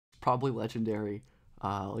probably legendary,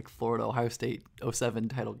 like Florida Ohio State '07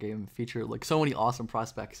 title game featured like so many awesome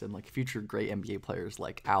prospects and like future great NBA players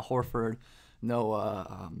like Al Horford,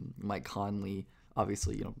 Noah, Mike Conley.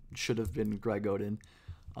 Obviously, should have been Greg Oden.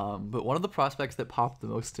 But one of the prospects that popped the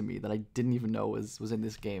most to me that I didn't even know was in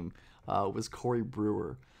this game was Corey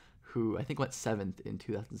Brewer, who I think went 7th in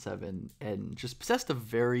 2007 and just possessed a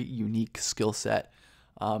very unique skill set.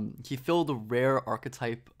 He filled a rare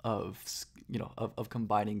archetype of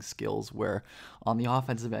combining skills where on the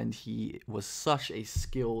offensive end he was such a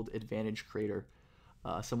skilled advantage creator,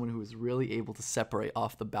 someone who was really able to separate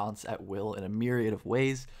off the bounce at will in a myriad of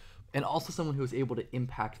ways, and also someone who was able to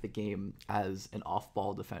impact the game as an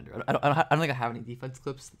off-ball defender. I don't think I have any defense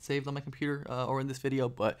clips saved on my computer or in this video,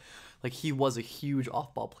 but like he was a huge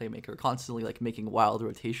off-ball playmaker, constantly like making wild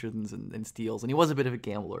rotations and steals, and he was a bit of a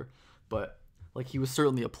gambler, but like he was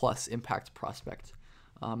certainly a plus impact prospect.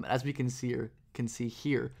 As we can see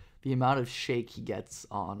here, the amount of shake he gets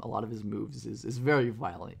on a lot of his moves is very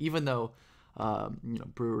violent. Even though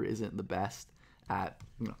Brewer isn't the best at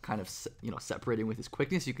separating with his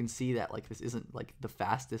quickness, you can see that like this isn't like the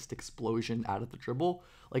fastest explosion out of the dribble.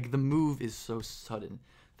 Like the move is so sudden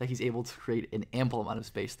that he's able to create an ample amount of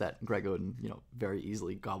space that Greg Oden very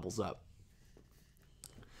easily gobbles up.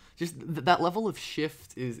 Just that level of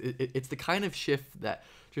shift it's the kind of shift that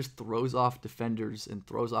just throws off defenders and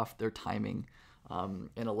throws off their timing, and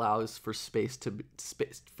allows for space to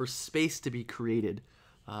be created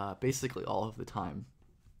basically all of the time,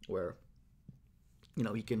 where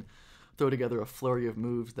he can throw together a flurry of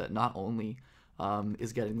moves that not only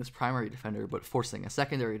is getting this primary defender but forcing a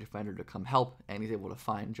secondary defender to come help, and he's able to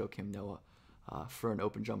find Joakim Noah for an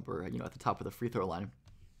open jumper at the top of the free throw line.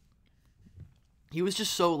 He was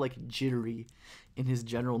just so like jittery in his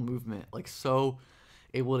general movement, like so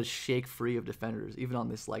able to shake free of defenders, even on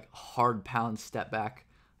this like hard pound step back.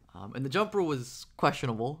 And the jumper was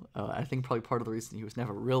questionable. I think probably part of the reason he was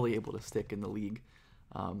never really able to stick in the league.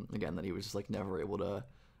 Again, that he was just like never able to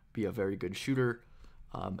be a very good shooter,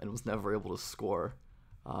 and was never able to score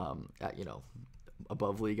at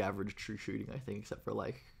above league average true shooting, I think, except for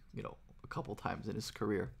like a couple times in his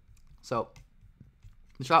career. So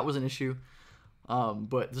the shot was an issue.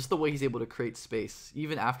 But just the way he's able to create space,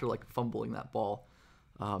 even after like fumbling that ball,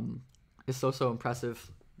 is so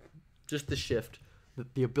impressive. Just the shift,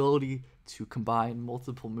 the ability to combine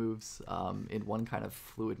multiple moves in one kind of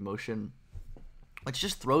fluid motion, which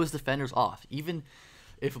just throws defenders off. Even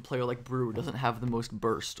if a player like Brewer doesn't have the most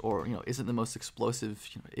burst or isn't the most explosive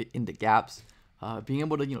into gaps, being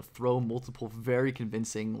able to throw multiple very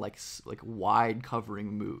convincing like wide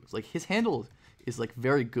covering moves, like his handle is like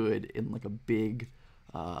very good in like a big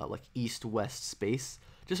like east-west space,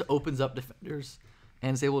 just opens up defenders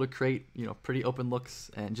and is able to create pretty open looks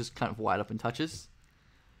and just kind of wide open touches.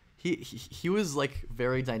 He was like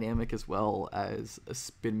very dynamic as well as a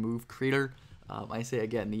spin move creator. I say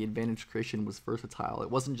again, the advantage creation was versatile. It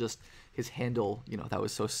wasn't just his handle that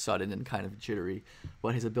was so sudden and kind of jittery,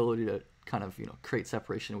 but his ability to kind of create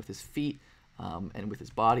separation with his feet and with his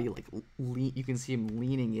body. Like you can see him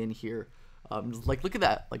leaning in here. Like look at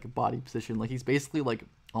that like body position. Like he's basically like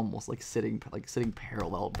almost like sitting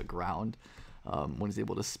parallel to the ground when he's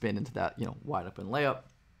able to spin into that wide open layup.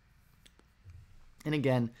 And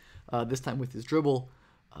again, this time with his dribble,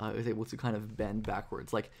 he was able to kind of bend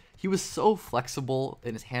backwards. Like he was so flexible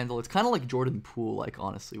in his handle. It's kind of like Jordan Poole, like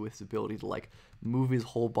honestly, with his ability to like move his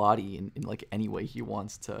whole body in like any way he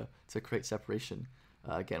wants to create separation.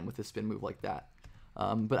 Again with his spin move like that.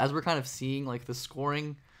 But as we're kind of seeing, like the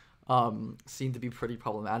scoring seemed to be pretty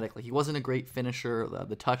problematic. Like he wasn't a great finisher.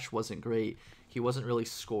 The touch wasn't great. He wasn't really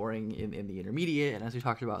scoring in the intermediate. And as we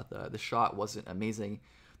talked about, the shot wasn't amazing.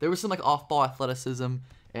 There was some like off-ball athleticism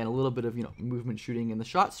and a little bit of movement shooting, and the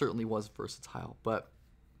shot certainly was versatile. But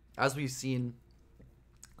as we've seen,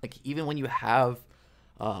 like even when you have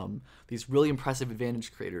these really impressive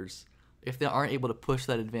advantage creators, if they aren't able to push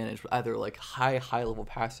that advantage with either like high level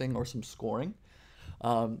passing or some scoring,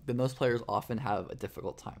 then those players often have a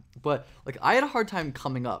difficult time. But like I had a hard time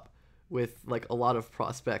coming up with like a lot of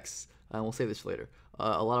prospects, and we'll say this later,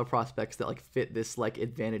 a lot of prospects that like fit this like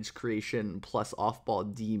advantage creation plus off-ball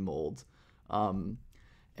D mold.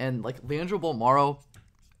 And like Leandro Bolmaro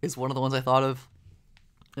is one of the ones I thought of,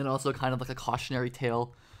 and also kind of like a cautionary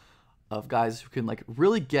tale of guys who can like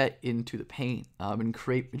really get into the paint and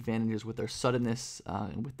create advantages with their suddenness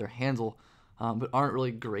and with their handle. But aren't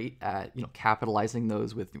really great at capitalizing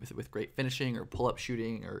those with great finishing or pull-up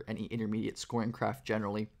shooting or any intermediate scoring craft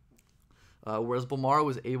generally. Whereas Bolmaro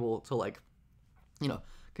was able to like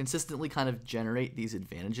consistently kind of generate these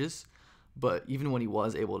advantages, but even when he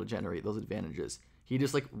was able to generate those advantages, he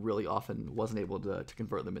just like really often wasn't able to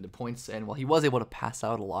convert them into points. And while he was able to pass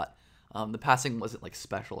out a lot, the passing wasn't like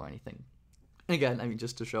special or anything. And again, I mean,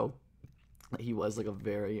 just to show that he was like a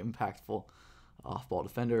very impactful off-ball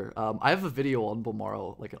defender. I have a video on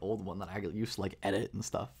Bomaro, like an old one that I used to like edit and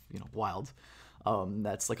stuff, wild.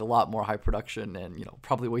 That's like a lot more high production and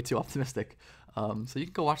probably way too optimistic. So you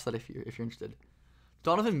can go watch that if you're interested.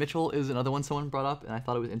 Donovan Mitchell is another one someone brought up, and I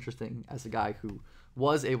thought it was interesting as a guy who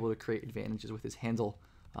was able to create advantages with his handle.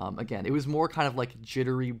 Again, it was more kind of like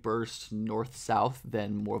jittery burst north-south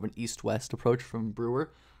than more of an east-west approach from Brewer,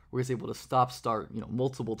 where he's able to stop-start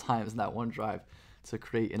multiple times in that one drive to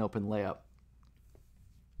create an open layup.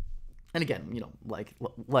 And again, like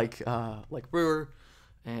Brewer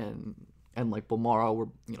and like Bomaro were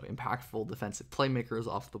impactful defensive playmakers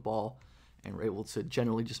off the ball, and were able to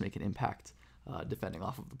generally just make an impact defending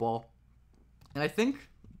off of the ball. And I think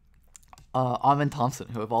Amen Thompson,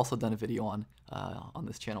 who I've also done a video on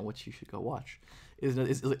this channel, which you should go watch,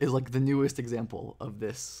 is like the newest example of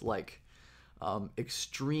this like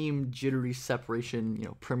extreme jittery separation,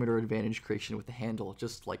 perimeter advantage creation with the handle,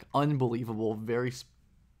 just like unbelievable,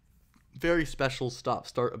 very special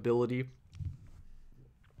stop-start ability,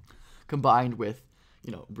 combined with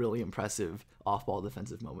really impressive off-ball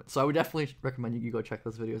defensive moments. So I would definitely recommend you go check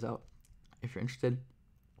those videos out if you're interested.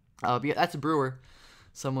 But yeah, that's a Brewer,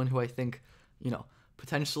 someone who I think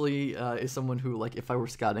potentially is someone who, like, if I were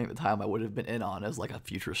scouting at the time, I would have been in on as like a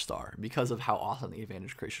future star because of how awesome the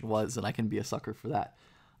advantage creation was, and I can be a sucker for that.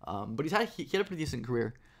 But he had a pretty decent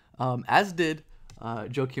career, as did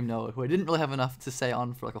Joakim Noah, who I didn't really have enough to say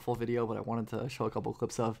on for like a full video, but I wanted to show a couple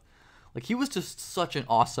clips of. Like, he was just such an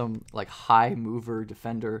awesome like high mover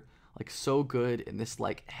defender, like so good in this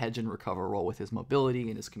like hedge and recover role with his mobility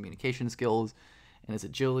and his communication skills and his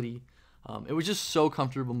agility. It was just so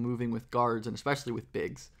comfortable moving with guards and especially with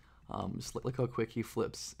bigs. Just look how quick he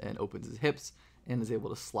flips and opens his hips and is able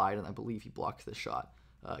to slide, and I believe he blocks the shot.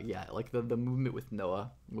 Yeah, like the movement with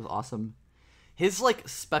Noah was awesome. His like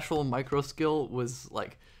special micro skill was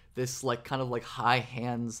like this like kind of like high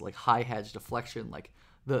hands, like high hedge deflection. Like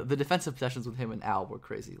the defensive possessions with him and Al were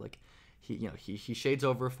crazy. Like he shades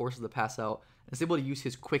over, forces the pass out, and is able to use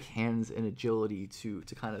his quick hands and agility to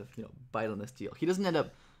kind of bite on this deal. He doesn't end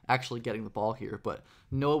up actually getting the ball here, but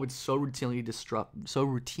Noah would so routinely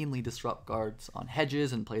disrupt guards on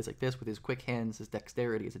hedges and plays like this with his quick hands, his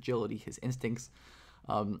dexterity, his agility, his instincts.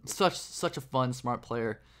 Such a fun, smart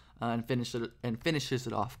player, and finishes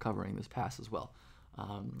it off covering this pass as well.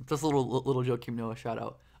 Just a little Joakim Noah shout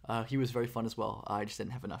out. He was very fun as well. I just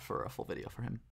didn't have enough for a full video for him.